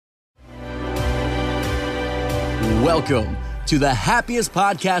Welcome to the happiest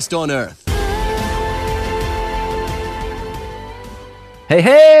podcast on earth.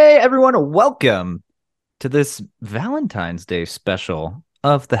 Hey, everyone. Welcome to this Valentine's Day special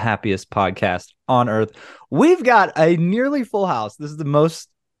of the happiest podcast on earth. We've got a nearly full house. This is the most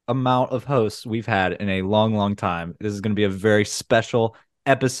amount of hosts we've had in a long, long time. This is going to be a very special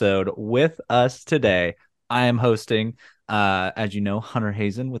episode with us today. I am hosting, as you know, Hunter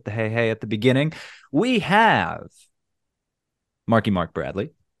Hazen with the hey at the beginning. We have Marky Mark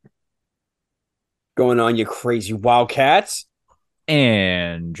Bradley. Going on, you crazy Wildcats.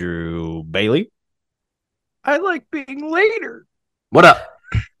 Andrew Bailey. I like being later. What up?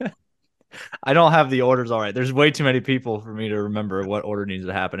 I don't have the orders all right. There's way too many people for me to remember what order needs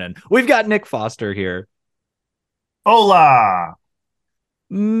to happen in. We've got Nick Foster here. Hola.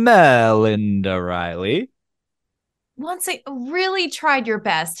 Melinda Riley. Really tried your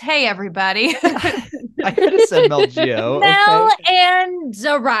best. Hey, everybody. I could have said Mel Gio. Mel Okay. and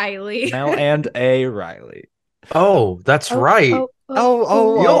Riley. Mel and A. Riley. Oh, that's right.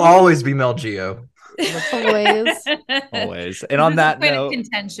 Oh. You'll always be Mel Gio. Always. Always. And on that Point of note,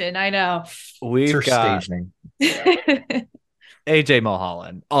 contention, I know. we've It's her got stage name. AJ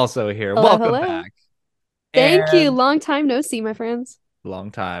Mulholland also here. Hello, Welcome hello. back. Thank you. And- Long time no see, my friends.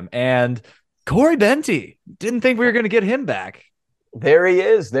 Long time. And Corey Benty. Didn't think we were going to get him back. There he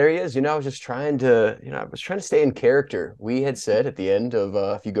is. I was just trying to, stay in character. We had said at the end of,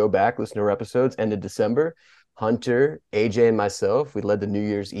 if you go back, listen to our episodes, end of December, Hunter, AJ, and myself, we led the New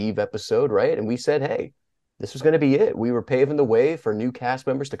Year's Eve episode, right? And we said, hey, this was going to be it. We were paving the way for new cast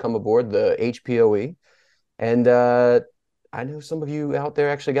members to come aboard the HPOE. And I know some of you out there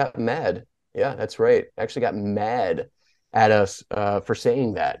actually got mad. Yeah, that's right. Actually got mad at us for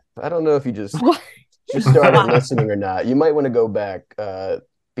saying that. I don't know if you just started listening or not. You might want to go back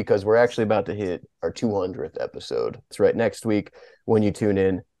because we're actually about to hit our 200th episode. That's right. Next week, when you tune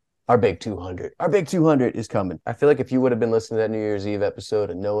in, our big 200. Our big 200 is coming. I feel like if you would have been listening to that New Year's Eve episode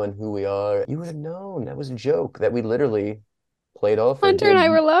and knowing who we are, you would have known that was a joke that we literally played off. Hunter and I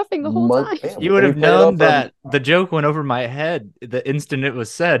were laughing the whole time. Yeah, You would we have played known off that the joke went over my head the instant it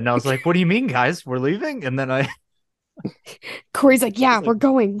was said. And I was like, what do you mean, guys? We're leaving? And then Corey's like, yeah, we're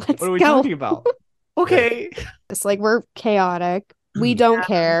going. Let's what are we go. talking about? Okay. It's like we're chaotic. We don't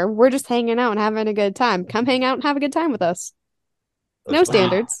care. We're just hanging out and having a good time. Come hang out and have a good time with us. No That's what-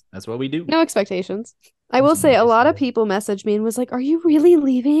 standards. That's what we do. No expectations. I will say a lot of people messaged me and was like, are you really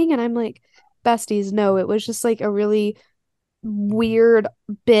leaving? And I'm like, besties, no. It was just like a really weird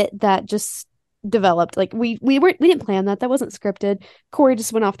bit that just developed. Like we didn't plan that. That wasn't scripted. Corey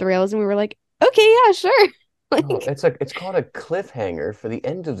just went off the rails and we were like, okay, yeah, sure. Like, Oh, it's called a cliffhanger for the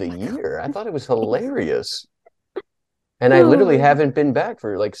end of the year. I thought it was hilarious. And I literally haven't been back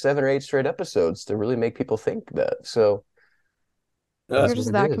for like 7 or 8 straight episodes to really make people think that. So you're that's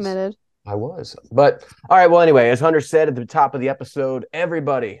just what it that is. committed. I was. But all right, well, anyway, as Hunter said at the top of the episode,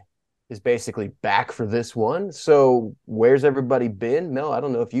 everybody is basically back for this one. So where's everybody been? Mel, I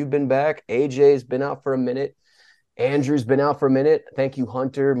don't know if you've been back. AJ's been out for a minute. Andrew's been out for a minute. Thank you,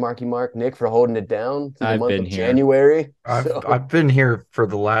 Hunter, Marky Mark, Nick, for holding it down through the I've month been of here. January. I've been here for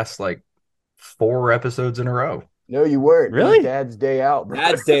the last like 4 episodes in a row. No, you weren't. Really? It was Dad's Day out, bro.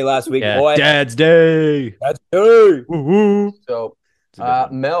 Dad's Day last week, Yeah, boy. Dad's Day. Dad's Day. Woo-hoo. So, It's a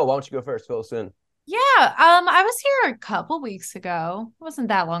good one. Mel, why don't you go first? Fill us in. Yeah, I was here a couple weeks ago. It wasn't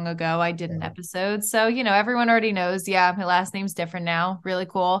that long ago. I did an episode. So, everyone already knows. Yeah, my last name's different now. Really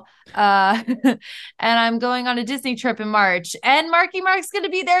cool. And I'm going on a Disney trip in March. And Marky Mark's going to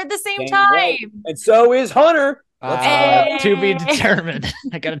be there at the same Dang time. right. And so is Hunter. To be determined.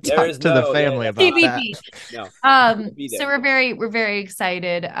 I gotta talk There's to the no- family yeah, about that. TBD. No. Be So there. we're very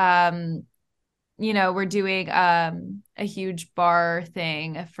excited. We're doing a huge bar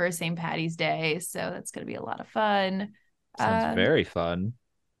thing for St. Patty's Day, so that's going to be a lot of fun. Sounds very fun.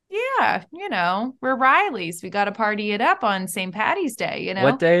 Yeah, we're Riley's. We got to party it up on St. Patty's Day,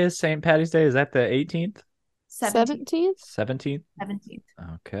 What day is St. Patty's Day? Is that the 18th? 17th. 17th? 17th.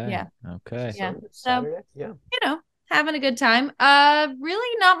 Okay. Yeah. Okay. Yeah. So, Saturday? Yeah. having a good time.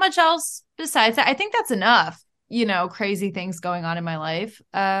 Really not much else besides that. I think that's enough, crazy things going on in my life.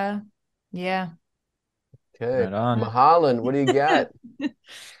 Yeah. Okay. Right on. Mulholland, what do you got?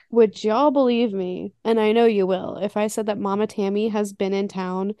 Would y'all believe me? And I know you will. If I said that Mama Tammy has been in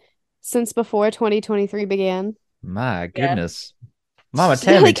town since before 2023 began. My Yeah. goodness. Mama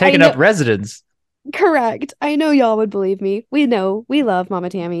Tammy Like, I taking up know- residence. Correct. I know y'all would believe me. We know. We love Mama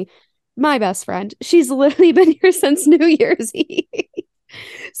Tammy. My best friend. She's literally been here since New Year's Eve.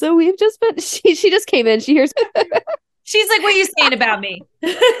 So we've just been she just came in. She She's like, what are you saying about me?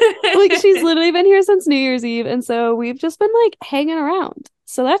 Like she's literally been here since New Year's Eve, and so we've just been like hanging around.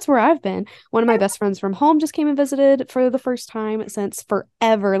 So that's where I've been. One of my best friends from home just came and visited for the first time since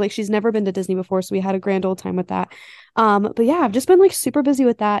forever. Like she's never been to Disney before, so we had a grand old time with that. But yeah, I've just been like super busy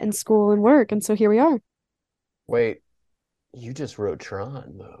with that in school and work, and so here we are. Wait, you just wrote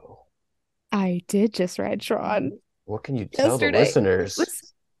Tron, though. I did just ride Tron. What can you tell the Yesterday. listeners? It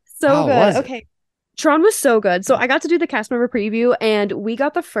was so How good. was it? Okay. Tron was so good. So I got to do the cast member preview, and we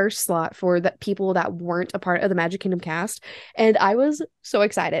got the first slot for the people that weren't a part of the Magic Kingdom cast. And I was so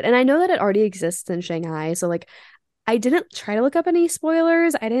excited. And I know that it already exists in Shanghai. So like I didn't try to look up any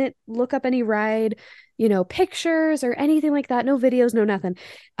spoilers. I didn't look up any ride, pictures or anything like that. No videos, no nothing.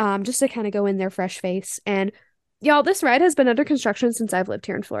 Just to kind of go in there fresh face. And y'all, this ride has been under construction since I've lived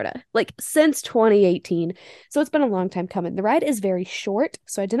here in Florida, like since 2018. So it's been a long time coming. The ride is very short,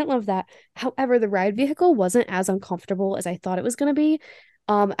 so I didn't love that. However, the ride vehicle wasn't as uncomfortable as I thought it was going to be.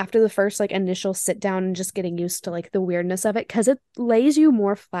 After the first like initial sit down and just getting used to like the weirdness of it, because it lays you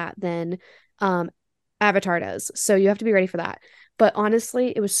more flat than Avatar does. So you have to be ready for that. But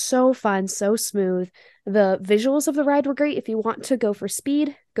honestly, it was so fun, so smooth. The visuals of the ride were great. If you want to go for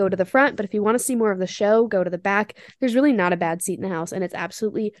speed, go to the front. But if you want to see more of the show, go to the back. There's really not a bad seat in the house, and it's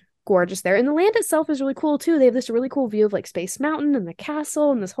absolutely gorgeous there. And the land itself is really cool too. They have this really cool view of like Space Mountain and the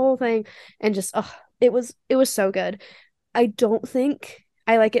castle and this whole thing. And just, it was so good. I don't think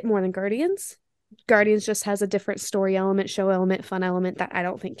I like it more than Guardians. Guardians just has a different story element, show element, fun element that I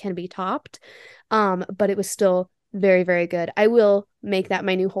don't think can be topped. But it was still very, very good. I will make that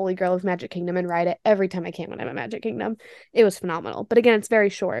my new holy grail of Magic Kingdom and ride it every time I can when I'm at Magic Kingdom. It was phenomenal. But again, it's very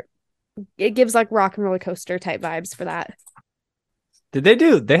short. It gives like rock and roller coaster type vibes for that.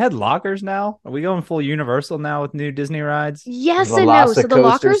 They had lockers now? Are we going full Universal now with new Disney rides? Yes and no. So the Velocicoaster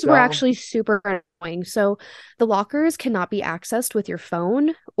lockers were style? actually super annoying. So the lockers cannot be accessed with your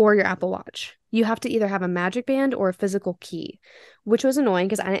phone or your Apple Watch. You have to either have a Magic Band or a physical key, which was annoying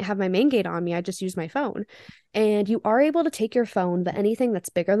because I didn't have my main gate on me. I just used my phone. And you are able to take your phone, but anything that's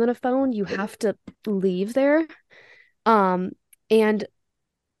bigger than a phone, you have to leave there. And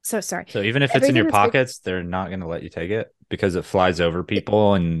so sorry. So even if it's in your Everything that's big- pockets, they're not going to let you take it because it flies over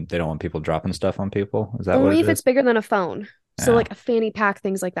people and they don't want people dropping stuff on people. Is that what Only it if is? it's bigger than a phone. So Yeah. like a fanny pack,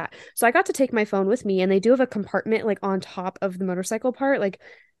 things like that. So I got to take my phone with me, and they do have a compartment like on top of the motorcycle part, like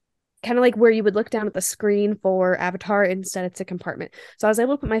kind of like where you would look down at the screen for Avatar. Instead, it's a compartment. So I was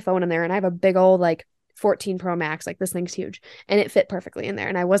able to put my phone in there, and I have a big old like 14 Pro Max, like this thing's huge, and it fit perfectly in there,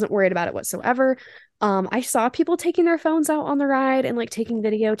 and I wasn't worried about it whatsoever. I saw people taking their phones out on the ride and like taking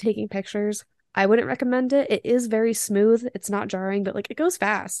video, taking pictures. I wouldn't recommend it. It is very smooth. It's not jarring, but like it goes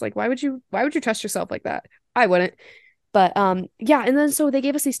fast. Like why would you trust yourself like that? I wouldn't. But yeah, and then so they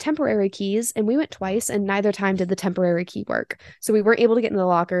gave us these temporary keys, and we went twice, and neither time did the temporary key work. So we weren't able to get into the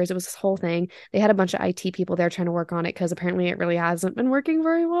lockers. It was this whole thing. They had a bunch of IT people there trying to work on it because apparently it really hasn't been working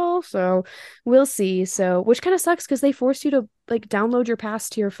very well. So we'll see. So which kind of sucks because they forced you to like download your pass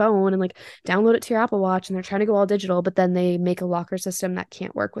to your phone and like download it to your Apple Watch, and they're trying to go all digital, but then they make a locker system that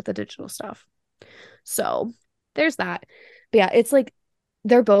can't work with the digital stuff. So there's that. But yeah, it's like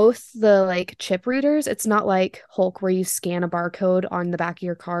they're both the like chip readers. It's not like Hulk where you scan a barcode on the back of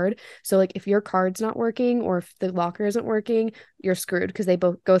your card. So like if your card's not working or if the locker isn't working, you're screwed because they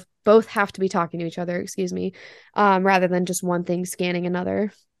both have to be talking to each other, excuse me, rather than just one thing scanning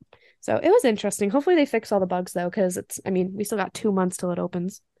another. So it was interesting. Hopefully they fix all the bugs though, because we still got 2 months till it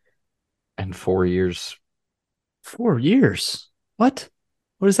opens. And 4 years. 4 years. What?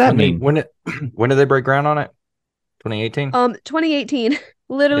 What does that mean? When did they break ground on it? 2018? 2018.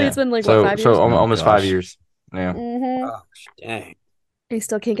 Literally, Yeah. it's been like so 5 years. so Oh, almost gosh. 5 years. Yeah. Mhm. Oh, dang. I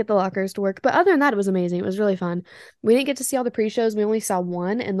still can't get the lockers to work. But other than that, it was amazing. It was really fun. We didn't get to see all the pre-shows. We only saw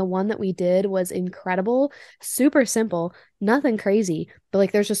one, and the one that we did was incredible. Super simple, nothing crazy. But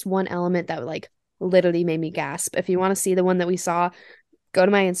like there's just one element that like literally made me gasp. If you want to see the one that we saw, go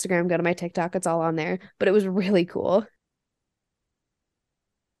to my Instagram, go to my TikTok. It's all on there. But it was really cool.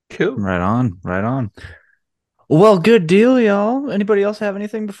 Cool. Right on, right on. Well, good deal, y'all. Anybody else have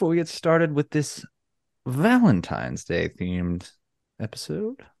anything before we get started with this Valentine's Day themed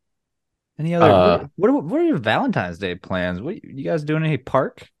episode? Any other? What are your Valentine's Day plans? What you guys doing? Any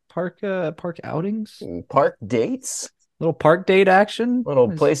park outings? Park dates? Little park date action?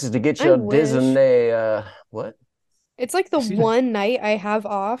 Little places to get I you wish. Disney. What? It's like the Excuse me? one night I have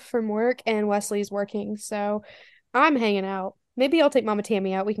off from work, and Wesley's working, so I'm hanging out. Maybe I'll take Mama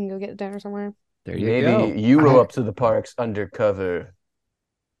Tammy out. We can go get dinner somewhere. There you Maybe go. you roll up to the parks undercover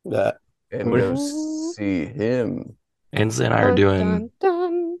That and What go if- see him. Enza and I are Dun, doing dun,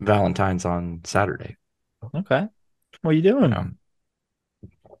 dun. Valentine's on Saturday. Okay. What are you doing?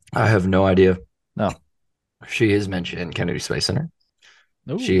 I have no idea. No. She has mentioned Kennedy Space Center.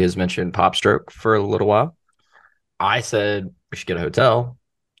 Ooh. She has mentioned Pop Stroke for a little while. I said we should get a hotel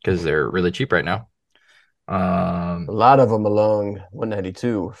because they're really cheap right now. A lot of them along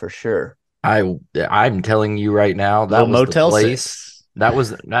 192 for sure. I'm telling you right now, that Little was Motel the place. 6. That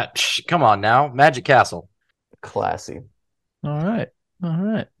was not. Come on now, Magic Castle. Classy. All right.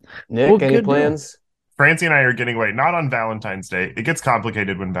 Nick, Well, any good deal. plans? Francie and I are getting away, not on Valentine's Day. It gets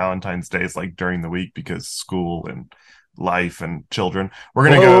complicated when Valentine's Day is like during the week because school and life and children. We're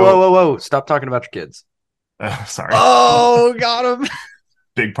gonna go. Whoa! Stop talking about your kids. Sorry. Oh, got him.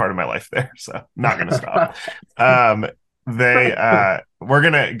 Big part of my life there, so not gonna stop. We're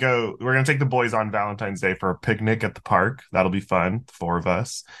gonna take the boys on Valentine's Day for a picnic at the park. That'll be fun, 4 of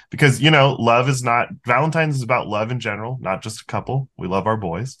us, because Valentine's is about love in general, not just a couple. We love our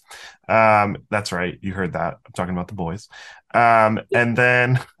boys. That's right, you heard that. I'm talking about the boys. And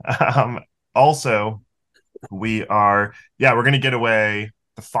then also we're gonna get away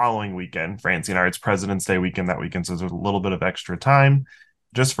the following weekend. Francie and I, it's President's Day weekend that weekend, so there's a little bit of extra time.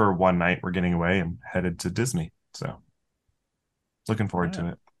 Just for one night, we're getting away and headed to Disney. So looking forward to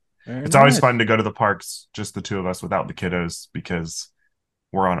it. It's always fun to go to the parks, just the 2 of us without the kiddos, because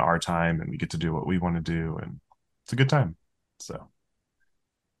we're on our time and we get to do what we want to do. And it's a good time. So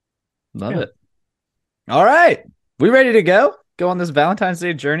Love it. All right. We ready to go on this Valentine's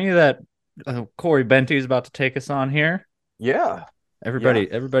Day journey that Corey Benty is about to take us on here? Yeah.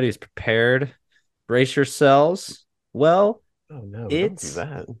 Everybody's prepared. Brace yourselves. Well, Oh no, it's don't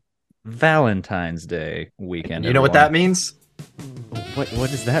do that. Valentine's Day weekend. You know what that means? What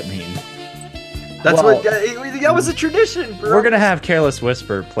does that mean? That's Well, that was a tradition. Bro. We're gonna have Careless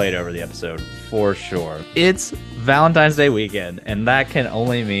Whisper played over the episode for sure. It's Valentine's Day weekend, and that can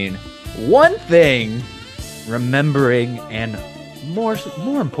only mean one thing: remembering and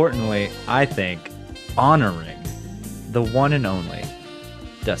more importantly, I think, honoring the one and only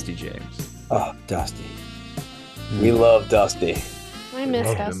Dusty James. Oh, Dusty. We love Dusty. I miss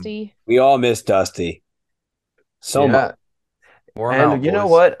Love him. Dusty. We all miss Dusty. So much. And you know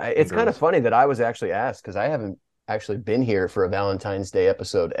what? It's kind of funny that I was actually asked, because I haven't actually been here for a Valentine's Day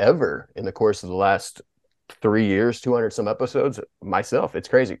episode ever in the course of the last 3 years, 200 some episodes myself. It's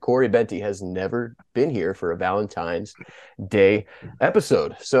crazy. Corey Benty has never been here for a Valentine's Day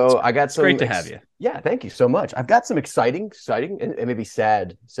episode. So I got some Great to have you. Yeah, thank you so much. I've got some exciting and maybe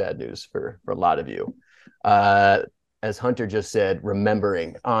sad news for a lot of you. As Hunter just said,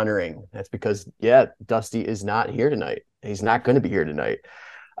 remembering, honoring. That's because, Dusty is not here tonight. He's not going to be here tonight.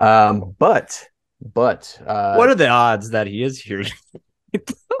 But what are the odds that he is here?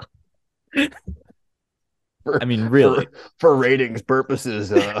 I mean, really, for ratings purposes,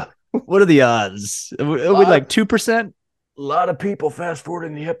 what are the odds? Are we like 2%? a lot of people fast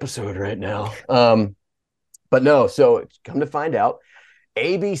forwarding the episode right now. But no, so come to find out,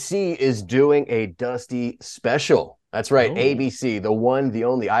 ABC is doing a Dusty special. That's right. Oh. ABC, the one, the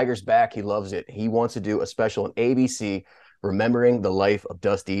only. Iger's back. He loves it. He wants to do a special on ABC remembering the life of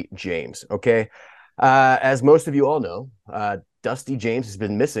Dusty James. Okay. As most of you all know, Dusty James has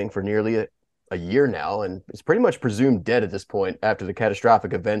been missing for nearly a year now and is pretty much presumed dead at this point after the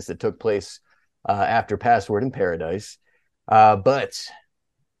catastrophic events that took place after Password in Paradise. But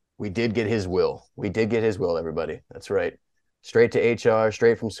we did get his will. We did get his will, everybody. That's right. Straight to HR,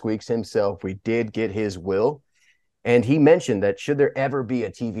 straight from Squeaks himself. We did get his will. And he mentioned that should there ever be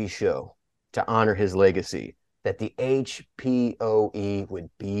a TV show to honor his legacy, that the HPOE would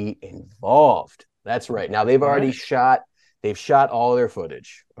be involved. That's right. Now they've already shot all their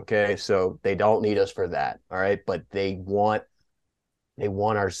footage. Okay. So they don't need us for that. All right. But they want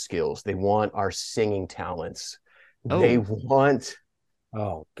our skills. They want our singing talents. Oh. They want,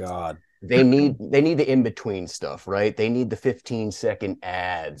 Oh, God. they need the in-between stuff, right? They need the 15-second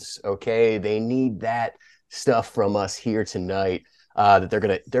ads. Okay. They need that stuff from us here tonight, that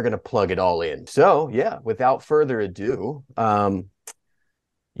they're gonna plug it all in. So yeah, without further ado,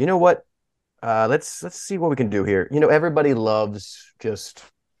 you know what? Let's see what we can do here. You know, everybody loves just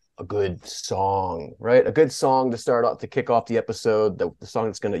a good song, right? A good song to start off, to kick off the episode. The song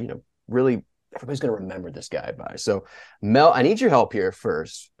that's gonna, really everybody's gonna remember this guy by. So Mel, I need your help here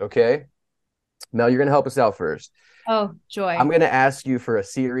first, okay? Mel, you're gonna help us out first. Oh, joy. I'm gonna ask you for a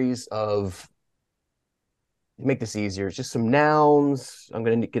series of, make this easier, it's just some nouns. I'm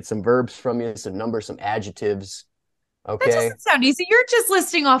going to get some verbs from you, some numbers, some adjectives. That Okay. doesn't sound easy. You're just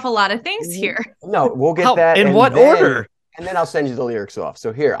listing off a lot of things here. No, we'll get that. In and what then- order? And then I'll send you the lyrics off.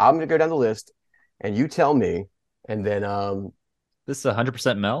 So here, I'm going to go down the list and you tell me. And then, This is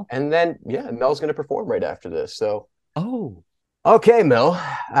 100% Mel. Mel's going to perform right after this. So Oh, Okay, Mel.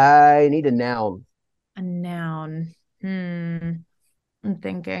 I need a noun. A noun. I'm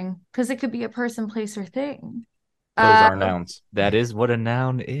thinking because it could be a person, place, or thing. Those are nouns. that is what a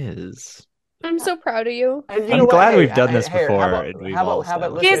noun is. I'm so proud of you. And you I'm know what? glad Hey, we've done this hey, before, How about and we've how all about how about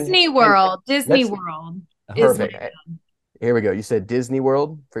established listen? Disney and World. Disney let's- World is Perfect. my noun. Here we go. You said Disney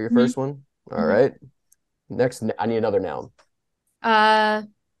World for your Mhm. first one. All Mhm. right. Next, I need another noun. The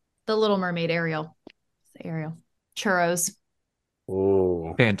Little Mermaid, Ariel. It's Ariel. Churros.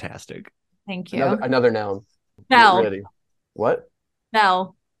 Ooh. Fantastic. Thank you. Another noun. Get Belle. ready. What?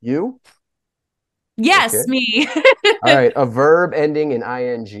 Belle. You? Yes, Okay. me. All right. A verb ending in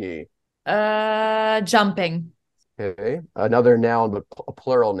ing. Jumping. Okay. Another noun, but a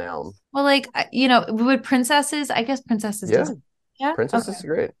plural noun. Well, like with princesses, I guess princesses Yeah. does. Yeah. Princess Okay. is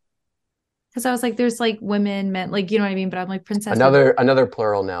great. Because I was like, there's like women, men, like you know what I mean. But I'm like princess. Another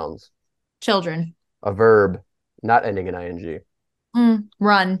plural nouns. Children. A verb not ending in ing.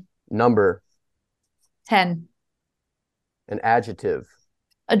 Run. Number. 10. An adjective.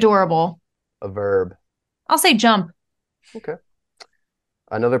 Adorable. A verb. I'll say jump Okay.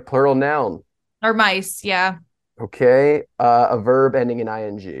 Another plural noun. or mice. Yeah. Okay. A verb ending in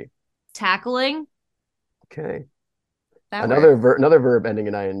ing. Tackling. Okay. That Another works. another verb ending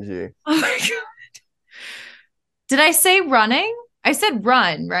in ing. Oh my God. Did I say running? I said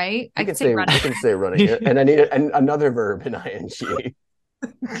run, right? I You could can say running. you can say running here. And I need another verb in ing.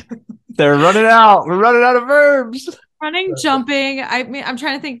 They're running out. We're running out of verbs. Running, jumping. I mean, I'm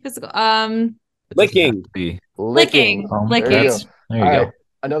trying to think physical. Licking. Be. Licking. Oh, There you Licking. go. There you All go. right.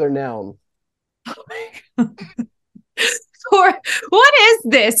 Another noun. What is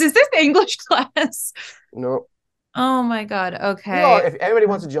this? Is this English class? No. Oh my God. You know, Okay. if anybody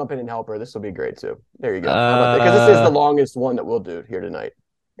wants to jump in and help her, this will be great too. There you go. How about that? Because this is the longest one that we'll do here tonight.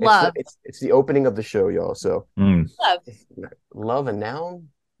 Love. It's the opening of the show, y'all. So Love. love a noun.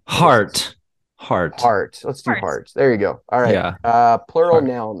 Heart. Heart. Let's do Heart. heart. There you go. All right. Yeah. Plural Heart.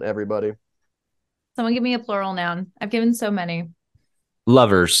 noun, everybody. Someone give me a plural noun. I've given so many.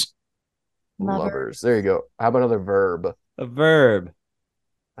 Lovers. Lovers. There you go. How about another verb? A verb.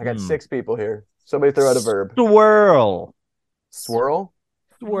 I got 6 people here. Somebody throw out a verb. Swirl. Swirl.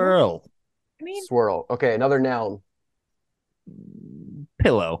 Swirl. I mean, Swirl. Okay, another noun.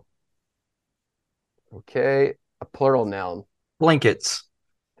 Pillow. Okay, a plural noun. Blankets.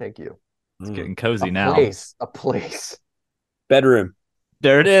 Thank you. It's getting cozy A now. place. A place. Bedroom.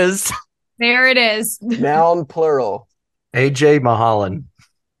 There it is. there it is. Noun plural. AJ Mahalan.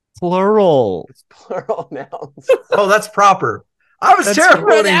 Plural. It's plural nouns. Oh, that's proper. I was That's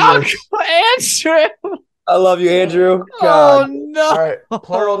terrible at English. Andrew. I love you, Andrew. Oh God. no. All right,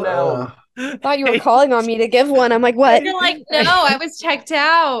 plural noun. Thought you were calling on me to give one. I'm like, what? You're like, no, I was checked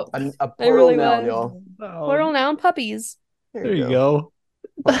out. A plural really noun, was. y'all. Plural noun puppies. There you go.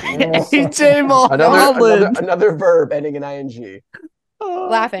 Puppies. AJ Mulholland. Another verb ending in ing.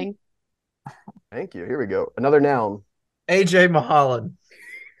 Laughing. Thank you. Here we go. Another noun. AJ Mahalan.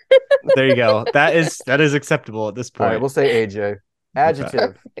 There you go. That is acceptable at this All point. right, we'll say AJ.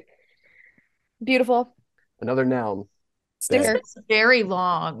 Adjective. Beautiful. Another noun. Sticker. It's very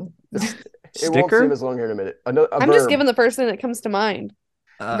long. It won't Sticker? seem as long here in a minute. A I'm verb. just giving the person that comes to mind.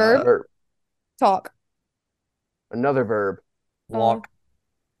 Verb. Verb. Talk. Another verb. Walk.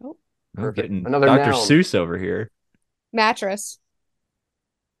 I'm Perfect. getting Another Dr. noun. Seuss over here. Mattress.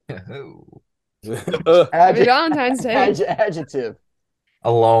 Ugh. Happy Valentine's Day. Adjective.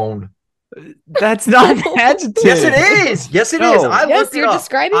 Alone. That's not an adjective. Yes, it is. Yes, it No. is. I Yes, looked it you're up.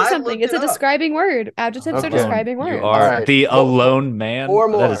 describing I something. looked It's a it up. describing word. Adjectives Okay. are describing You words. are All right. the Four- alone man. Four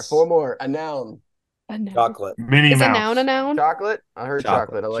That more. is- 4 more. A noun. A noun. Chocolate. Minnie Is Mouse. a noun a noun? Chocolate. I heard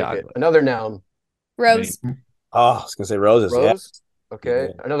chocolate. Chocolate, I like it. chocolate. Another noun. Rose. Oh, I was gonna say roses. Yeah. Rose. Okay.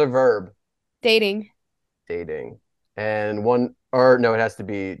 Yeah. Another verb. Dating. Dating. And one, or no, it has to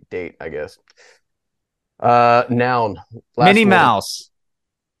be date, I guess. Noun. Last Minnie one. Mouse.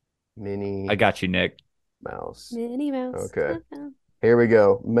 Minnie I got you, Nick. Mouse. Minnie Mouse. Okay. Here we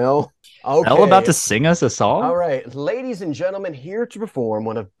go. Mel. Okay. Elle about to sing us a song? All right, ladies and gentlemen, here to perform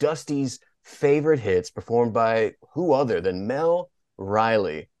one of Dusty's favorite hits, performed by who other than Mel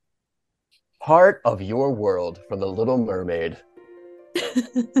Riley. Part of Your World from The Little Mermaid.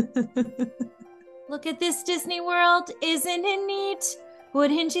 Look at this Disney World, isn't it neat?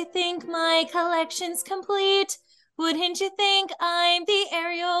 Wouldn't you think my collection's complete? Wouldn't you think I'm the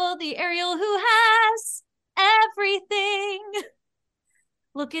Ariel who has everything?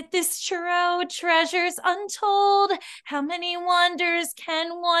 Look at this churro, treasures untold. How many wonders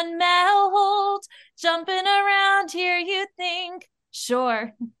can one Mel hold? Jumping around here, you think?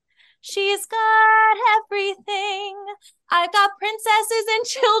 Sure, She's got everything. I've got princesses and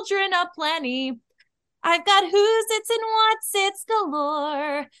children aplenty. I've got who's its and what's its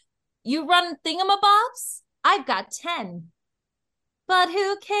galore. You run thingamabobs? I've got 10. But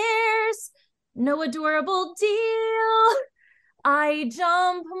who cares? No adorable deal. I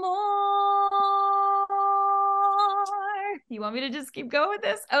jump more. You want me to just keep going with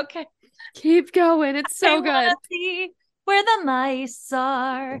this? Okay. Keep going. It's so I good. wanna see where the mice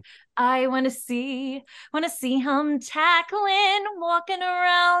are. I want to see him tackling, walking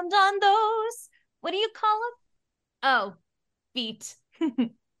around on those. What do you call them? Oh, feet.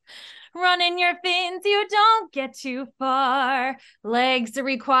 Running your fins, you don't get too far. Legs are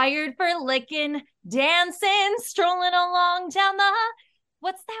required for licking, dancing, strolling along down the,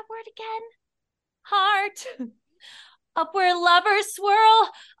 what's that word again? Heart. Up where lovers swirl,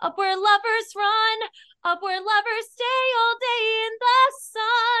 up where lovers run, up where lovers stay all day in the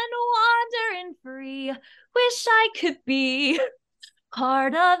sun, wandering free. Wish I could be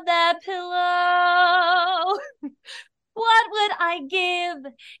part of that pillow. What would I give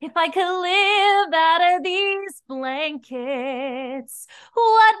if I could live out of these blankets?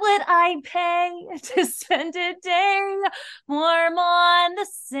 What would I pay to spend a day warm on the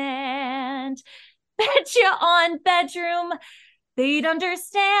sand? Bet you on bedroom they'd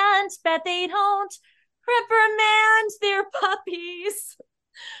understand. Bet they don't reprimand their puppies.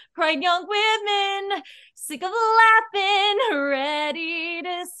 Cried young women, sick of laughing, ready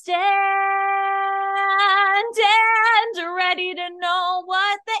to stand and ready to know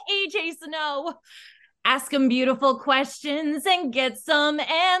what the AJs know. Ask them beautiful questions and get some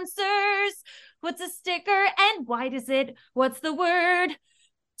answers. What's a sticker and why does it? What's the word?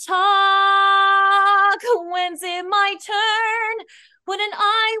 Talk. When's it my turn? Wouldn't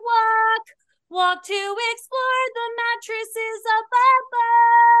I walk to explore the mattresses above?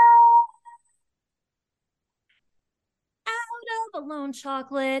 Out of a lone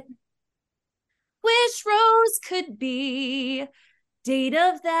chocolate. Wish Rose could be date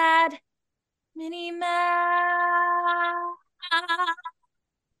of that Minnie Mouse.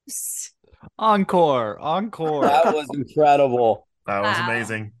 Encore. That was incredible. That was Wow.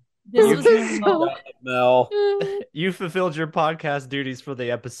 amazing. This You- was So- Mel. You fulfilled your podcast duties for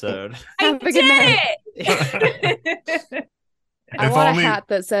the episode. I Have a good night. did it. I If want only- a hat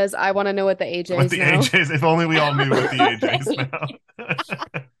that says, I want to know what the AJs With the know. AJs, if only we all knew what the AJs know. I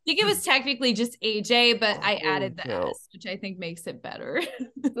think it was technically just AJ, but I added the no. S, which I think makes it better.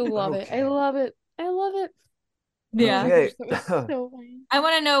 I love it. I Okay. love it. I love it. Yeah. Okay. That was so funny. I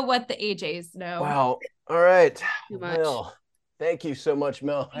want to know what the AJs know. Wow. All right. Too much. Mel, thank you so much,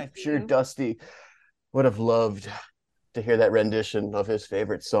 Mel. I'm Thank sure you. Dusty would have loved to hear that rendition of his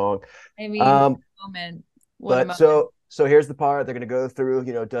favorite song. I mean, Um, moment. What a But moment. so here's the part they're going to go through,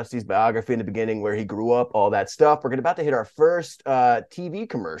 Dusty's biography in the beginning, where he grew up, all that stuff. We're about to hit our first TV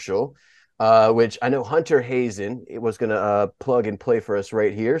commercial, which I know Hunter Hazen was going to plug and play for us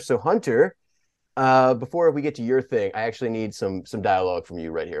right here. So Hunter, before we get to your thing, I actually need some dialogue from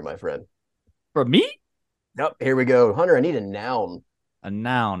you right here, my friend. For me? Yep, here we go. Hunter, I need a noun. A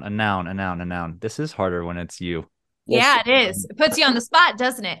noun, a noun, a noun, a noun. This is harder when it's you. Yeah, it is. It puts you on the spot,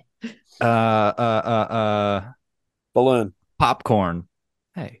 doesn't it? Balloon. Popcorn.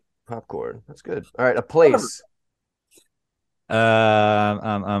 Hey. Popcorn. That's good. All right, a place.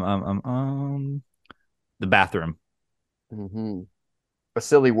 The bathroom. Mm-hmm. A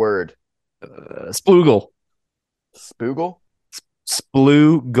silly word. Sploogle. Spoogle.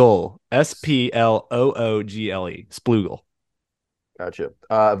 Sploogle. Sploogle. Sploogle. Gotcha.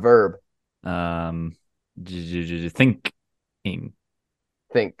 Verb. Thinking.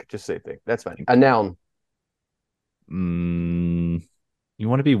 Think. Just say think. That's fine. A noun. You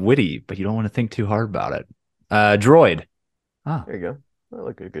want to be witty, but you don't want to think too hard about it. Droid. Ah. There you go. I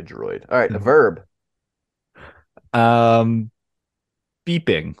like a good droid. All right, a verb.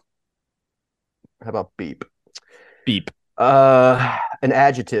 Beeping. How about beep? Beep. An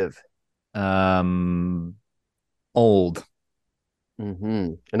adjective. Old.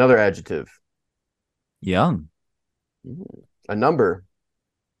 Mm-hmm. Another adjective. Young. A number.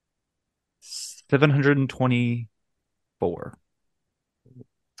 724.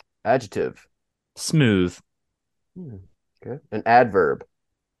 Adjective. Smooth. Okay. An adverb.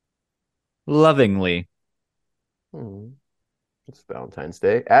 Lovingly. It's Valentine's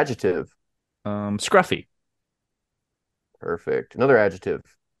Day. Adjective. Scruffy. Perfect. Another adjective.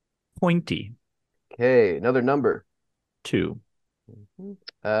 Pointy. Okay. Another number. 2.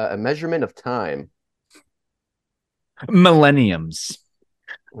 A measurement of time. Millenniums.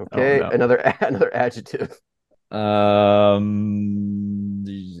 Okay. Oh, no. Another adjective.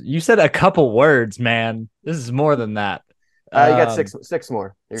 You said a couple words, man. This is more than that. You got six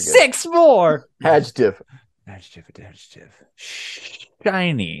more. You're good. 6 more. Adjective. Adjective.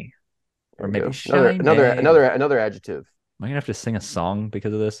 Shiny. Or There you maybe go. shiny. Another adjective. Am I gonna have to sing a song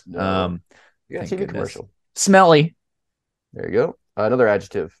because of this? No. You got a thank TV goodness. commercial. Smelly. There you go. Another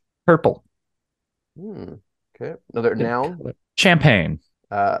adjective. Purple. Okay. Another noun. Champagne.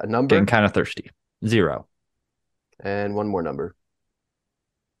 A number. Getting kind of thirsty. 0. And one more number.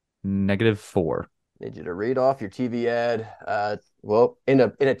 -4. Need you to read off your TV ad. Well, in a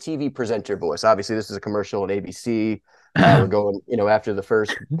TV presenter voice. Obviously, this is a commercial on ABC. We're going, after the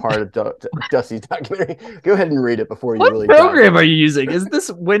first part of Dusty's documentary. Go ahead and read it before you What really. program are you using? Is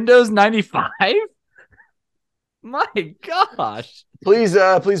this Windows 95? My gosh. Please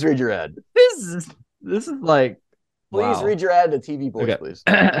read your ad. This is like. Please wow. read your ad in a TV voice, Okay. please.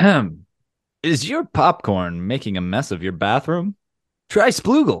 Is your popcorn making a mess of your bathroom? Try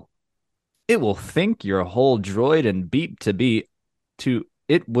Sploogle. It will think your whole droid and beep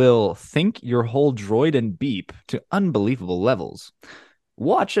to unbelievable levels.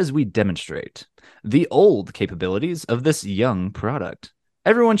 Watch as we demonstrate the old capabilities of this young product.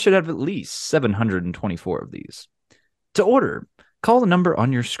 Everyone should have at least 724 of these. To order, call the number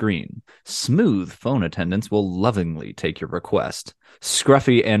on your screen. Smooth phone attendants will lovingly take your request.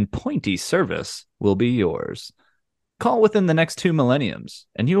 Scruffy and pointy service will be yours. Call within the next 2 millenniums,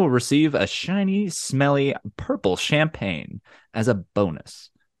 and you will receive a shiny, smelly purple champagne as a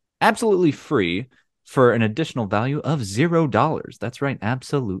bonus. Absolutely free for an additional value of $0. That's right,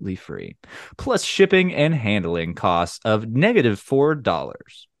 absolutely free. Plus shipping and handling costs of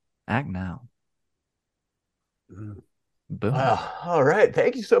 -$4. Act now. Boom. Wow. All right.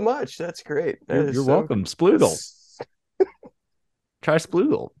 Thank you so much. That's great. You're welcome. Sploogle. Try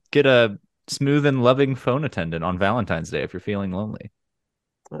Sploogle. Get a smooth and loving phone attendant on Valentine's Day if you're feeling lonely.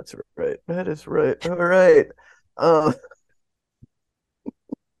 That's right. That is right. All right.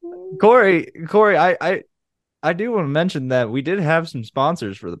 Corey, I do want to mention that we did have some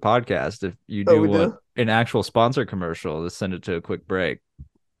sponsors for the podcast. If you do want an actual sponsor commercial, let's send it to a quick break.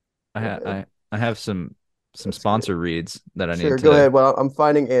 I have some sponsor reads that I need to. Go ahead. Well, I'm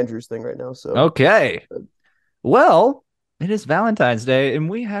finding Andrew's thing right now. So okay. Well, it is Valentine's Day, and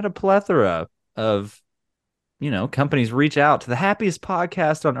we had a plethora of, companies reach out to the happiest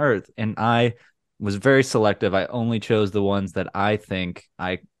podcast on earth, and I was very selective. I only chose the ones that I think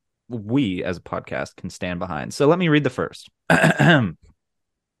we as a podcast can stand behind. So let me read the first.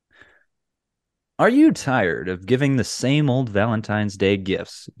 Are you tired of giving the same old Valentine's Day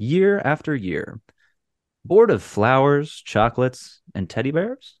gifts year after year? Bored of flowers, chocolates, and teddy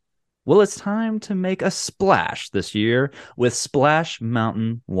bears? Well, it's time to make a splash this year with Splash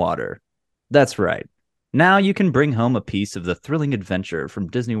Mountain Water. That's right. Now you can bring home a piece of the thrilling adventure from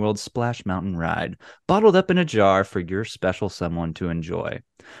Disney World's Splash Mountain ride, bottled up in a jar for your special someone to enjoy.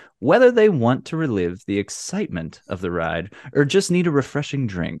 Whether they want to relive the excitement of the ride or just need a refreshing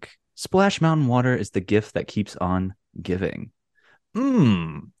drink, Splash Mountain Water is the gift that keeps on giving.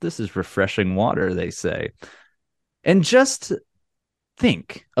 This is refreshing water, they say. And just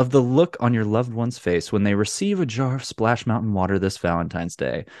think of the look on your loved one's face when they receive a jar of Splash Mountain Water this Valentine's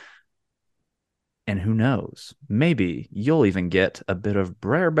Day. And who knows, maybe you'll even get a bit of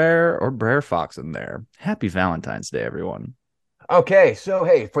Brer Bear or Brer Fox in there. Happy Valentine's Day, everyone. Okay, so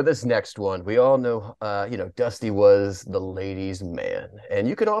hey, for this next one, we all know, Dusty was the ladies' man, and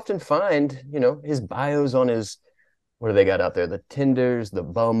you can often find, his bios on his, what do they got out there? The Tinders, the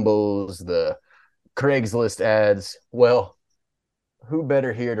Bumbles, the Craigslist ads. Well, who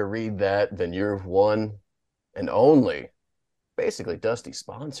better here to read that than your one and only, basically Dusty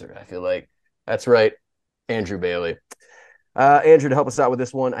sponsor, I feel like. That's right, Andrew Bailey. Andrew, to help us out with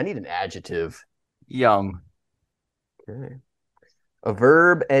this one, I need an adjective. Young. Okay. A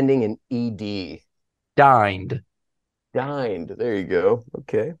verb ending in ed. Dined. Dined. There you go.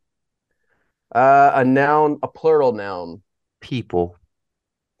 Okay. A noun, a plural noun. People.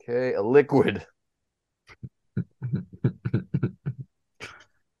 Okay. A liquid.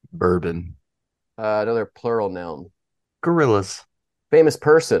 Bourbon. Another plural noun. Gorillas. Famous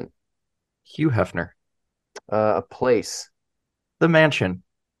person. Hugh Hefner. A place. The Mansion.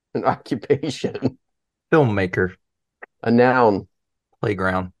 An occupation. Filmmaker. A noun.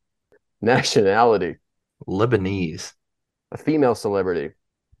 Playground. Nationality. Lebanese. A female celebrity.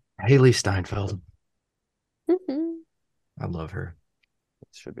 Haley Steinfeld. Mhm. I love her. That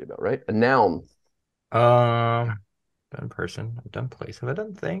should be about right. A noun. Done person. I've done place. Have I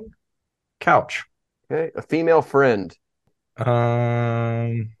done thing? Couch. Okay. A female friend.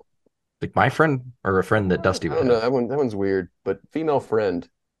 Like my friend or a friend that Dusty I would don't know. have. That one's weird, but female friend.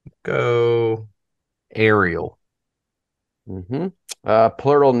 Go Ariel. Mm-hmm.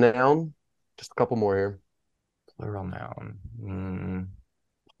 Plural noun. Just a couple more here. Plural noun.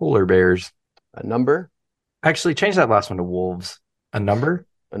 Polar bears. A number. Actually, change that last one to wolves. A number?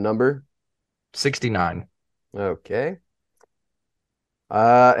 A number. 69. Okay.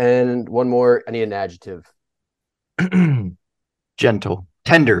 And one more. I need an adjective. Gentle.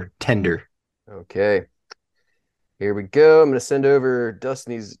 Tender. Okay. Here we go. I'm going to send over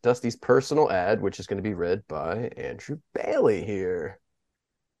Dusty's personal ad, which is going to be read by Andrew Bailey here.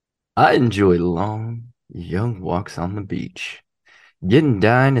 I enjoy long, young walks on the beach, getting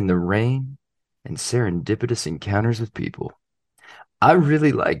down in the rain, and serendipitous encounters with people. I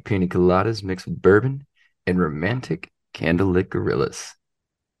really like pina coladas mixed with bourbon and romantic candlelit gorillas.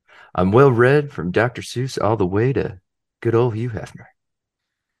 I'm well read from Dr. Seuss all the way to good old Hugh Hefner.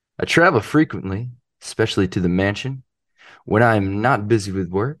 I travel frequently, especially to the mansion. When I am not busy with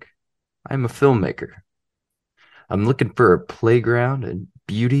work, I am a filmmaker. I'm looking for a playground and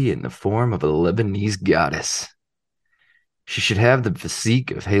beauty in the form of a Lebanese goddess. She should have the physique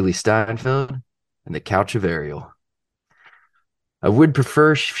of Haley Steinfeld and the couch of Ariel. I would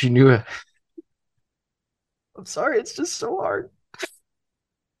prefer if she knew I'm sorry, it's just so hard.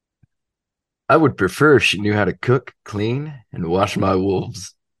 I would prefer if she knew how to cook, clean, and wash my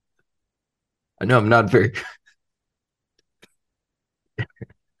wolves. I know I'm not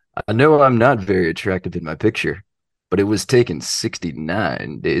very attractive in my picture, but it was taken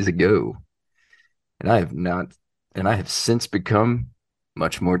 69 days ago, and I have since become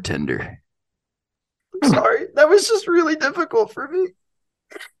much more tender. I'm sorry, that was just really difficult for me.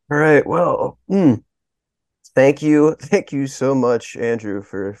 All right. Well, thank you so much, Andrew,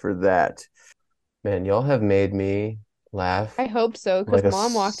 for that. Man, y'all have made me laugh I hope so, because like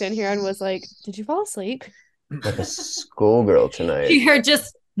Mom walked in here and was like, "Did you fall asleep?" like a schoolgirl tonight. You're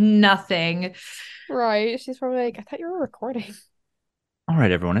just nothing. Right. She's probably like, "I thought you were recording." All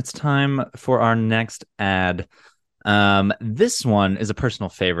right, everyone, it's time for our next ad. This one is a personal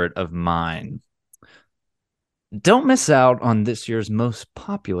favorite of mine. Don't miss out on this year's most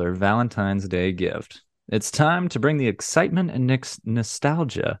popular Valentine's Day gift. It's time to bring the excitement and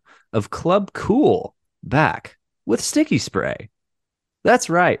nostalgia of Club Cool back with sticky spray. That's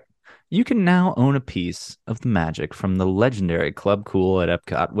right. You can now own a piece of the magic from the legendary Club Cool at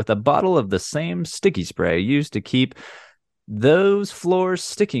Epcot with a bottle of the same sticky spray used to keep those floors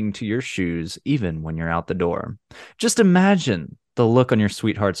sticking to your shoes even when you're out the door. Just imagine the look on your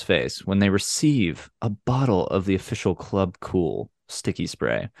sweetheart's face when they receive a bottle of the official Club Cool sticky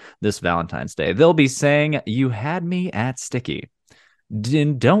spray this Valentine's Day. They'll be saying, "You had me at sticky."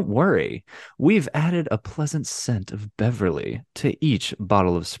 Don't worry, we've added a pleasant scent of Beverly to each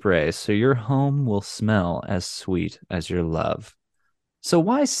bottle of spray so your home will smell as sweet as your love. So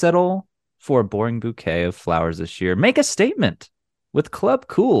why settle for a boring bouquet of flowers this year? Make a statement with Club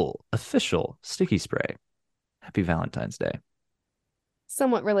Cool official sticky spray. Happy Valentine's Day.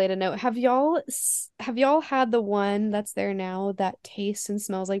 Somewhat related note: Have y'all had the one that's there now that tastes and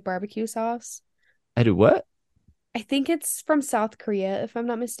smells like barbecue sauce? I do what? I think it's from South Korea, if I'm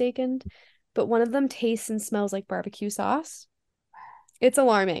not mistaken, but one of them tastes and smells like barbecue sauce. It's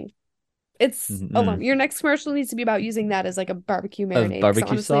alarming. It's alarming. Your next commercial needs to be about using that as like a barbecue marinade. Barbecue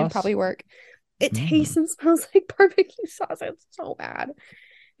honestly, sauce? it'd probably work. It tastes and smells like barbecue sauce. It's so bad.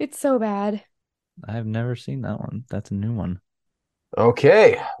 It's so bad. I've never seen that one. That's a new one.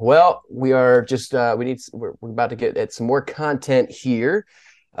 Okay. Well, we are just we're about to get at some more content here.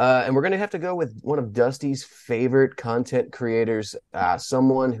 And we're going to have to go with one of Dusty's favorite content creators,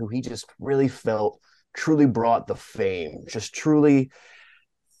 someone who he just really felt truly brought the fame, just truly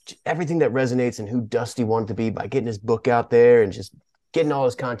everything that resonates in who Dusty wanted to be by getting his book out there and just getting all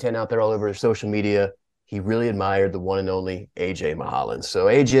his content out there all over social media. He really admired the one and only AJ Mulholland. So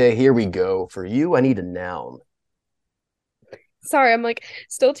AJ, here we go. For you, I need a noun. Sorry, I'm like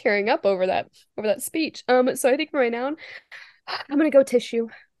still tearing up over that speech. So I think for my noun, I'm gonna go tissue.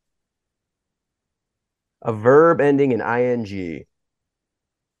 A verb ending in ing.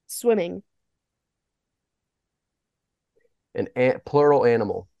 Swimming. An plural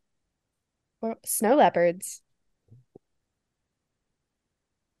animal. Snow leopards.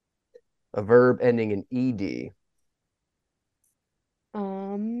 A verb ending in ed.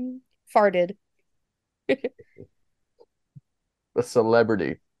 Farted. A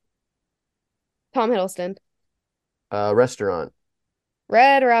celebrity. Tom Hiddleston. A restaurant.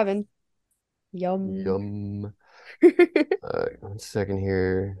 Red Robin. Yum. Yum. 1 second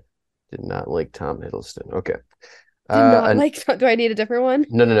here. Did not like Tom Hiddleston. Okay. Did not an- like. Do I need a different one?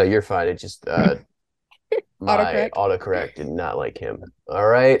 no, you're fine. It just my Autocorrect. autocorrect did not like him. All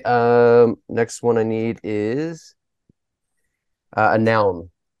right. Next one I need is a noun.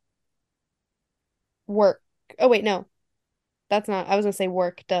 Work. Oh wait, no, that's not. I was gonna say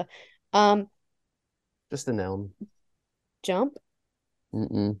work. Duh. Just a noun. Jump.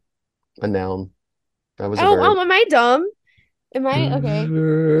 Mm-mm. A noun. That was a Oh, verb. am I dumb? Am I okay?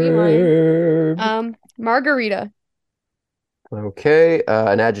 Rewind. Margarita. Okay.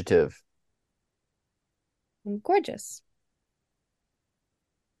 An adjective. Gorgeous.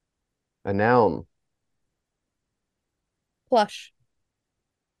 A noun. Plush.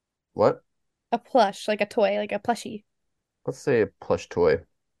 What? A plush, like a toy, like a plushie. Let's say a plush toy.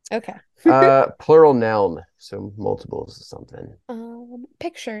 Okay. Plural noun. So multiples of something.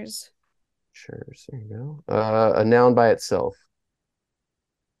 Pictures. Sure. There you go. A noun by itself.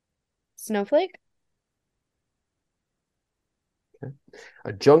 Snowflake. Okay.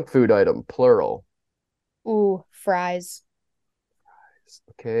 A junk food item. Plural. Ooh, fries.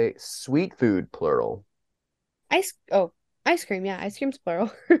 Okay. Sweet food. Plural. Ice cream. Yeah, ice cream's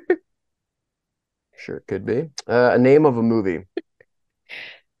plural. Sure, could be. A name of a movie.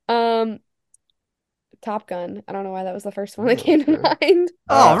 Top Gun. I don't know why that was the first one that came to mind.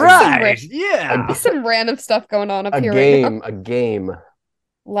 All a- right. Yeah. Some random stuff going on up A here game. right A game. now.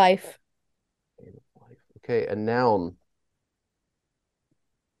 Life. Okay. A noun.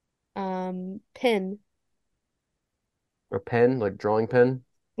 Pin. A pen, like drawing pen.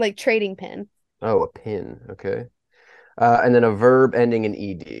 Like trading pin. Oh, a pin. Okay. And then a verb ending in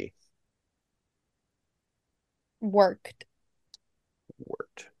ed. Worked.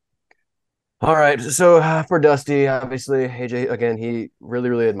 Worked. All right. So for Dusty, obviously, AJ, again, he really,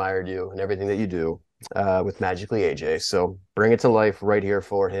 really admired you and everything that you do with Magically AJ. So bring it to life right here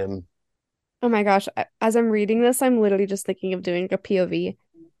for him. Oh my gosh. As I'm reading this, I'm literally just thinking of doing a POV.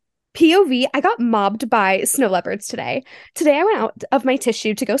 POV, I got mobbed by snow leopards today. Today I went out of my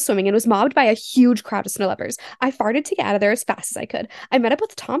tissue to go swimming and was mobbed by a huge crowd of snow leopards. I farted to get out of there as fast as I could. I met up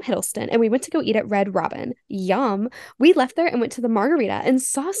with Tom Hiddleston and we went to go eat at Red Robin. Yum. We left there and went to the Margarita and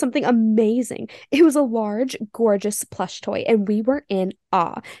saw something amazing. It was a large, gorgeous plush toy and we were in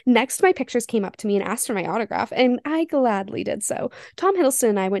awe. Next, my pictures came up to me and asked for my autograph and I gladly did so. Tom Hiddleston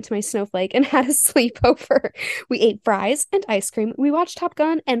and I went to my snowflake and had a sleepover. We ate fries and ice cream. We watched Top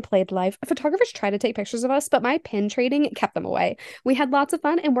Gun and played live. Photographers tried to take pictures of us, but my pin trading kept them away. We had lots of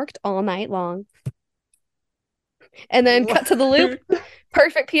fun and worked all night long. And then cut to the loop.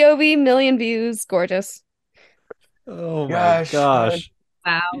 Perfect POV, million views, gorgeous. Oh my Gosh, gosh.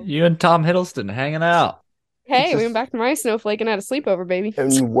 Wow. You and Tom Hiddleston hanging out. Hey, Just- we went back to my snowflake and had a sleepover, baby.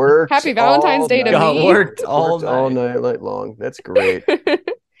 And worked. Happy Valentine's all Day to night. Got me. worked all Worked all night. night long. That's great.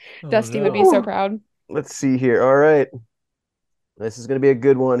 Dusty Oh, would be no. so proud. Let's see here. All right. This is going to be a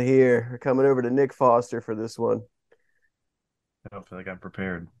good one here. We're coming over to Nick Foster for this one. I don't feel like I'm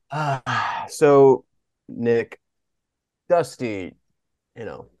prepared. So, Nick, Dusty,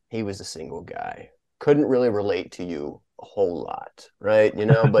 he was a single guy. Couldn't really relate to you a whole lot, right?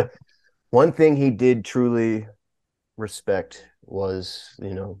 But one thing he did truly respect was,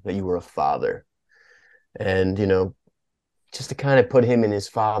 that you were a father. And, just to kind of put him in his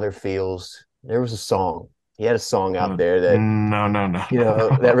father feels, there was a song. He had a song out there that,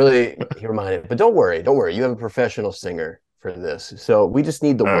 No. that really he reminded. But don't worry. You have a professional singer for this. So we just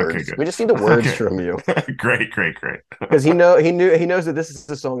need the Okay, words. good. We just need the words Okay. from you. Great. Because he knows that this is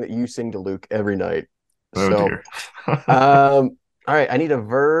the song that you sing to Luke every night. Oh So dear. all right, I need a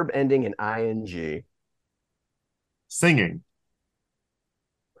verb ending in ing. Singing.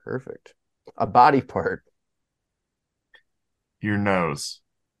 Perfect. A body part. Your nose.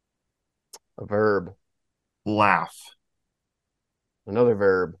 A verb. Laugh. Another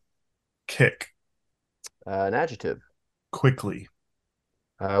verb. Kick. An adjective. Quickly.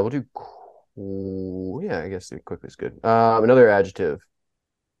 We'll do yeah, I guess quickly is good. Another adjective.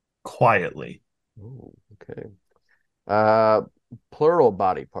 Quietly. Ooh, okay. Plural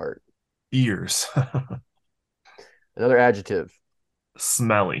body part. Ears. Another adjective.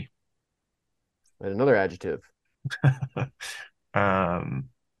 Smelly. And another adjective.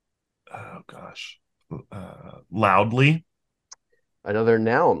 Oh gosh. Loudly. Another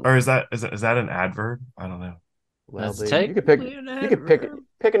noun. Or is that an adverb? I don't know. Loudly. That's You could pick technically an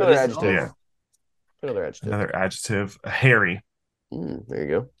pick another That is adjective. Yeah. Another adjective. Another adjective. Hairy. There you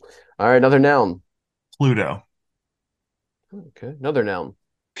go. All right, another noun. Pluto. Okay. Another noun.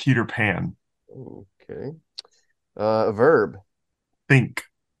 Peter Pan. Okay. A verb. Think.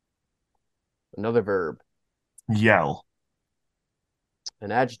 Another verb. Yell.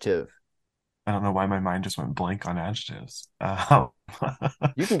 An adjective. I don't know why my mind just went blank on adjectives.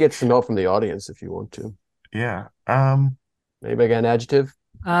 You can get some help from the audience if you want to. Yeah. Anybody got an adjective?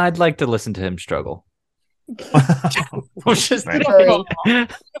 I'd like to listen to him struggle. Just Furry.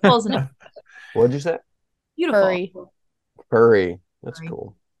 Beautiful's enough. What did you say? Beautiful. Furry. Furry. That's Furry.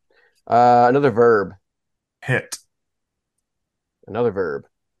 cool. Another verb. hit. Another verb.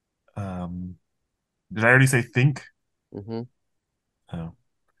 Did I already say think? Mm-hmm. Oh.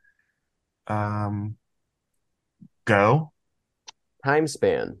 Go. Time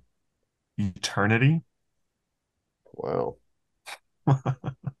span. Eternity. Wow.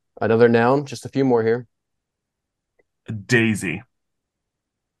 Another noun. Just a few more here. Daisy.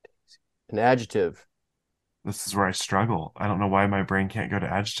 An adjective. This is where I struggle. I don't know why my brain can't go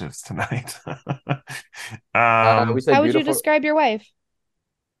to adjectives tonight. We said How would you beautiful. describe your wife?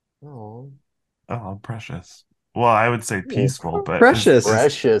 Oh, Oh, precious. Well, I would say peaceful, but Precious.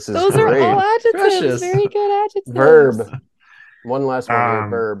 precious is Those are great. all adjectives. Precious. Very good adjectives. Verb. One last one here. Um,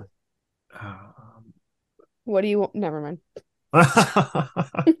 Verb. What do you want? Never mind. Where's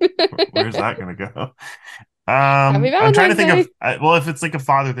that gonna go? Happy I'm trying to Valentine's think Day. of well, if it's like a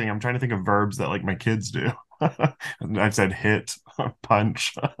father thing, I'm trying to think of verbs that like my kids do. I've said hit,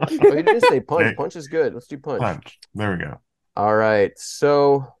 punch, Oh, you didn't say punch. Okay. Punch is good. Let's do punch. punch. There we go. All right.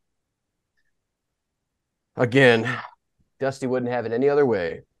 So again, Dusty wouldn't have it any other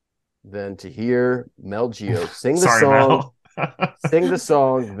way than to hear Mel Geo sing the Sorry, song. Mel. Sing the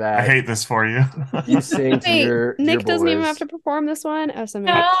song I that hate this for you. you sing to Wait, your Nick doesn't even boys. have to perform this one. SMH.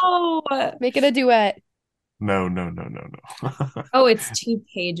 No. Make it a duet. No. Oh, it's 2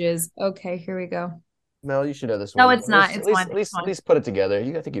 pages. Okay, here we go. Mel, you should have this No, one. it's not. At It's least, one. At least, It's one. at least put it together.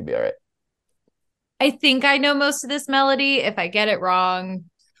 I think you'd be all right. I think I know most of this melody. If I get it wrong,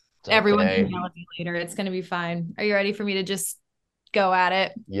 everyone Okay. can yell at me later. It's going to be fine. Are you ready for me to just go at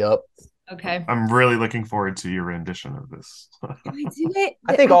it? Yep. Okay. I'm really looking forward to your rendition of this. Can I do it?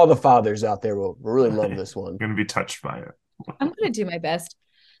 I think all the fathers out there will really love this one. I'm gonna be touched by it. I'm going to do my best.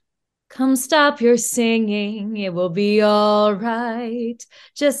 Come stop your singing. It will be all right.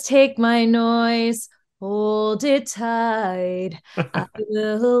 Just take my noise. Hold it tight. I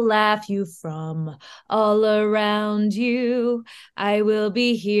will laugh you from all around you. I will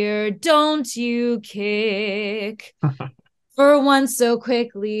be here. Don't you kick. For once so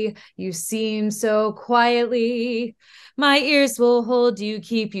quickly, you seem so quietly. My ears will hold you,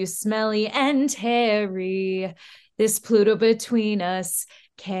 keep you smelly and hairy. This Pluto between us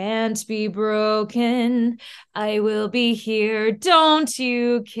can't be broken. I will be here, don't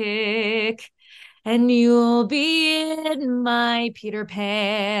you kick. And you'll be in my Peter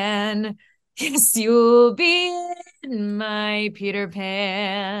Pan. Yes, you'll be in my Peter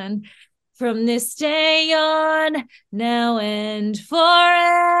Pan. From this day on, now and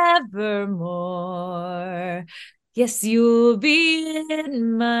forevermore. Yes, you'll be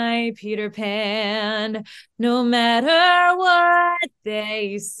in my Peter Pan, no matter what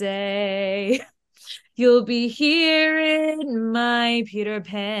they say. You'll be here in my Peter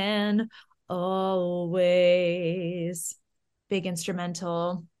Pan, always. Big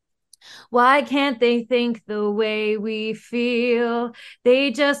instrumental. Why can't they think the way we feel?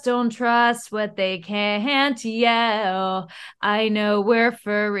 They just don't trust what they can't yell. I know we're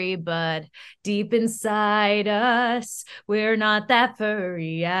furry, but deep inside us, we're not that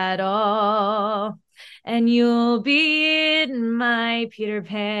furry at all. And you'll be in my Peter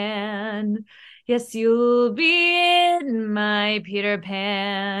Pan. Yes, you'll be in my Peter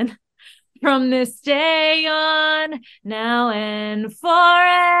Pan. From this day on, now and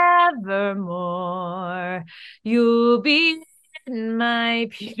forevermore, you'll be in my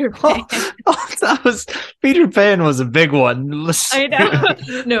Peter Pan. Peter Pan was a big one. I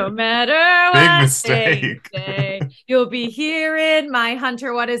know. No matter Big what mistake. they say, you'll be here in my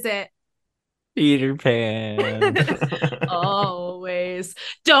Hunter. What is it? Peter Pan. Always.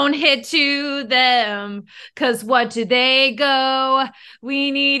 Don't hit to them, cause what do they go?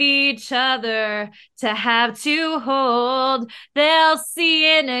 We need each other to have to hold. They'll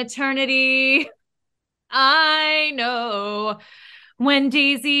see in eternity. I know. When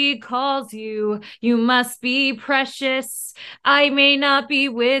Daisy calls you, you must be precious. I may not be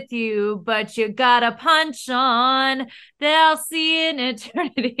with you, but you gotta punch on. They'll see in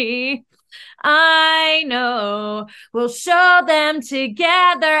eternity. I know. We'll show them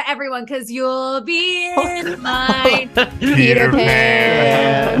together, everyone, because you'll be in my Peter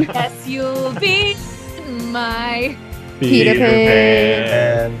Pan. Yes, you'll be in my Peter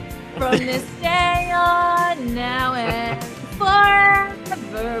Pan. from this day on, now and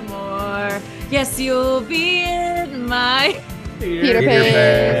forevermore. Yes, you'll be in my Peter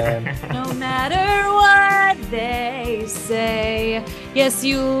Pan. no matter Yes,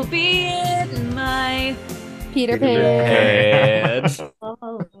 you'll be in my Peter Pan. Pan.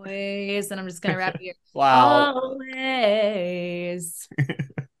 always. And I'm just gonna rap here. Wow. Always.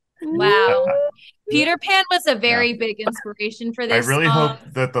 Wow. Peter Pan was a very big inspiration for I this really song. hope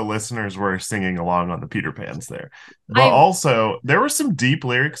that the listeners were singing along on the Peter Pans there. But I- also, there were some deep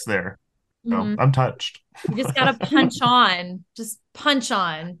lyrics there. So Mhm. I'm touched. You just gotta punch on. Just punch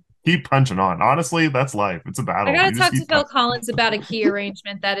on. Keep punching on. Honestly, that's life. It's a battle. I gotta You just talk to keep Phil punching. Collins about a key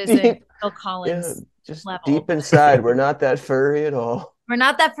arrangement that isn't Phil Yeah, Collins just level. deep inside, we're not that furry at all. We're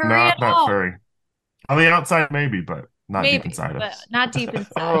not that furry Not at that all. furry. On the outside, maybe, but not deep Maybe, inside but us. not deep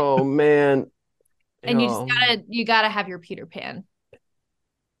inside. Oh man. And you gotta have your Peter Pan.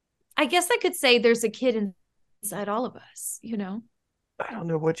 I guess I could say there's a kid inside all of us, you know. I don't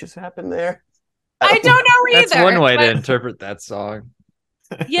know what just happened there. I don't know either. That's one way to but, interpret that song.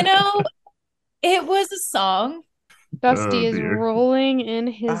 you know, it was a song. Dusty Oh, is dear. rolling in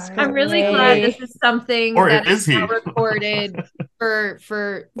his grave. I'm really glad this is something Or that is is he? not recorded for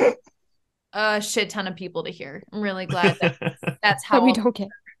a shit ton of people to hear. I'm really glad that's how But we don't get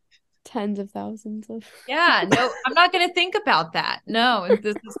tens of thousands of. Yeah, no, I'm not gonna think about that. No,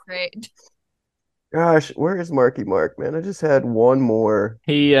 this is great. Gosh, where is Marky Mark, man? I just had one more.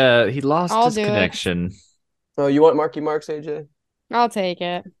 He lost I'll his do it. connection. Oh, you want Marky Marks, AJ? I'll take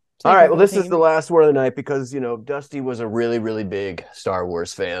it. All right, well, this is the the last word of the night because, Dusty was a really, really big Star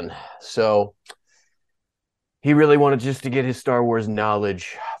Wars fan. So he really wanted just to get his Star Wars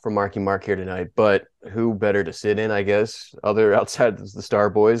knowledge from Marky Mark here tonight. But who better to sit in, I guess, other outside of the Star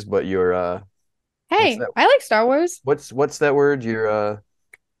Boys, but your Hey, that? I like Star Wars. what's that word? Your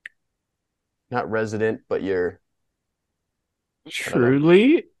not resident, but your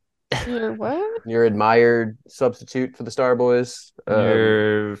Truly, Your what? your admired substitute for the Star Boys.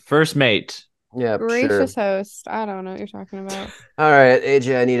 your first mate. Yeah, sure. Gracious host. I don't know what you're talking about. All right,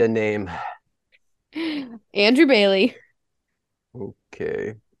 AJ, I need a name. Andrew Bailey.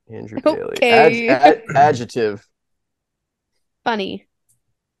 Okay, Andrew Bailey. Okay. Adjective, Funny.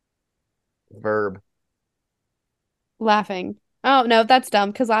 verb, Laughing. Oh, no, that's dumb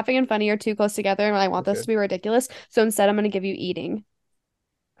because laughing and funny are too close together and I want this Okay. to be ridiculous. So instead, I'm going to give you eating.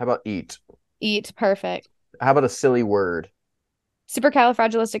 How about eat? Eat. Perfect. How about a silly word?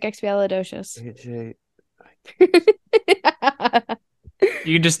 Supercalifragilisticexpialidocious. AJ,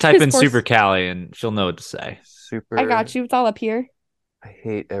 You can just type in His horse- Super Cali and she'll know what to say. super. I got you. It's all up here. I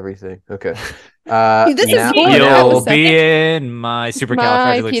hate everything. Okay. This is now- cool. You'll episode. be in my Super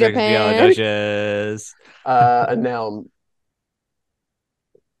My Peter Pan. Califragilisticexpialidocious. a noun.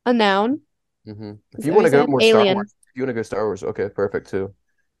 A noun. Hmm If Is you that want what to you go said? more Alien. Star Wars, if you want to go Star Wars, okay, perfect too.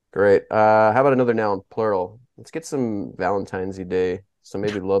 Great. How about another noun, plural? Let's get some Valentine's Day, some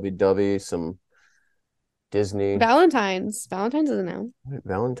maybe lovey-dovey, some Disney. Valentine's. Valentine's is a noun. Right,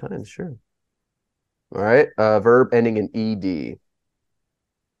 Valentine's, sure. All right. Verb ending in ed.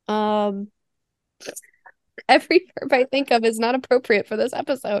 Every verb I think of is not appropriate for this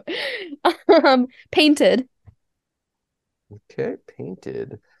episode. Painted. Okay,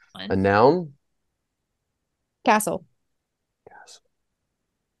 painted. A noun. Castle. Yes.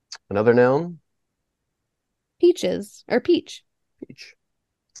 Another noun. Peaches or peach. Peach.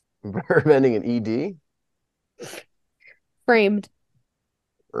 Verb ending in ed. Framed.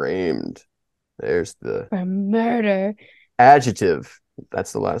 Framed. There's the For murder. adjective.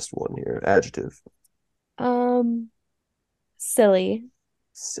 That's the last one here. Adjective. Silly.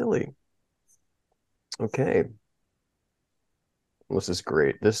 Silly. Okay. This is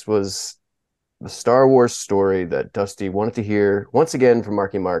great. This was the Star Wars story that Dusty wanted to hear once again from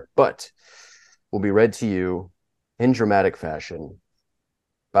Marky Mark, but will be read to you in dramatic fashion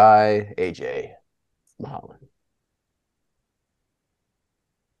by AJ Mulholland.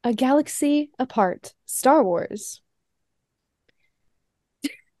 A galaxy apart. Star Wars.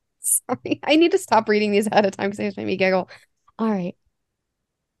 Sorry, I need to stop reading these ahead of time because they just make me giggle. All right.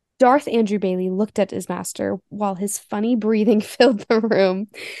 Darth Andrew Bailey looked at his master while his funny breathing filled the room.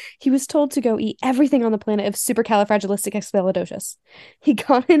 He was told to go eat everything on the planet of supercalifragilisticexpialidocious. He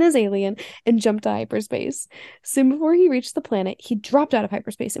got in his alien and jumped to hyperspace. Soon before he reached the planet, he dropped out of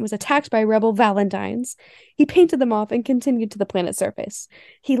hyperspace and was attacked by rebel Valentines. He painted them off and continued to the planet's surface.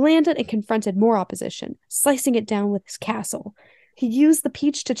 He landed and confronted more opposition, slicing it down with his castle. He used the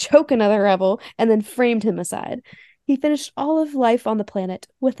peach to choke another rebel and then framed him aside. He finished all of life on the planet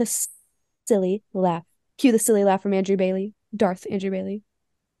with a silly laugh. Cue the silly laugh from Andrew Bailey. Darth Andrew Bailey.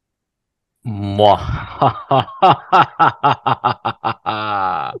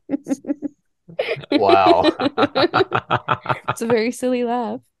 Wow. It's a very silly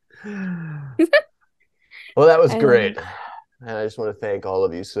laugh. Well, that was I love great. And I just want to thank all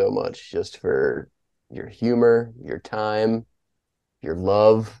of you so much just for your humor, your time, your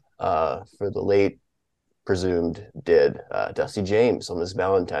love for the late presumed dead Dusty James on this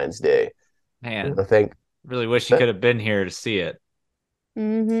Valentine's Day. I Man, want to thank really wish you could have been here to see it.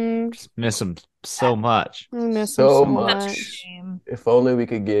 Mm-hmm. Just miss him so much. I miss him so so much. Such a much. shame. If only we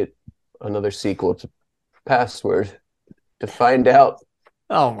could get another sequel to Password to find out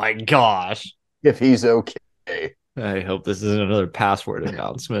Oh my gosh. if he's okay. I hope this isn't another password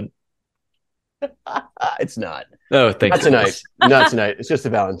announcement. It's not. Oh, thank Not you. tonight. Not tonight. It's just a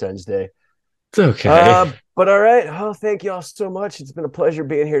Valentine's Day. It's okay. But all right. Oh, thank y'all so much. It's been a pleasure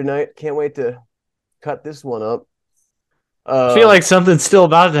being here tonight. Can't wait to cut this one up. I feel like something's still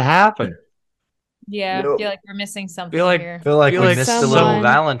about to happen. Yeah, I Nope. feel like we're missing something Feel like- here. I feel like Feel we like missed a someone- little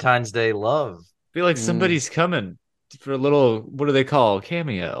Valentine's Day love. I feel like somebody's coming for a little, what do they call a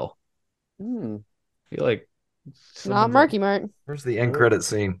cameo? Hmm. I feel like Not someone's- Marky Mark. Where's the end credit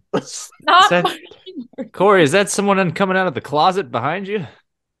scene? Not that- Marky Mark. Corey, is that someone coming out of the closet behind you?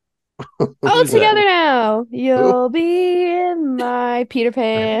 All is that? together now. You'll be in my Peter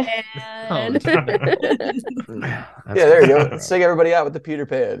Pan. And- Yeah, there you go. Let's take everybody out with the Peter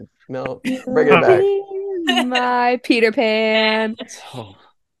Pan. No, bring it back. In my Peter Pan. Oh,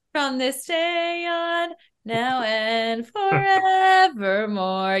 From this day on, now and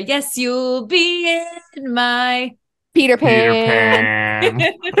forevermore. Yes, you'll be in my Peter Peter Pan.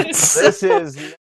 Pan. This is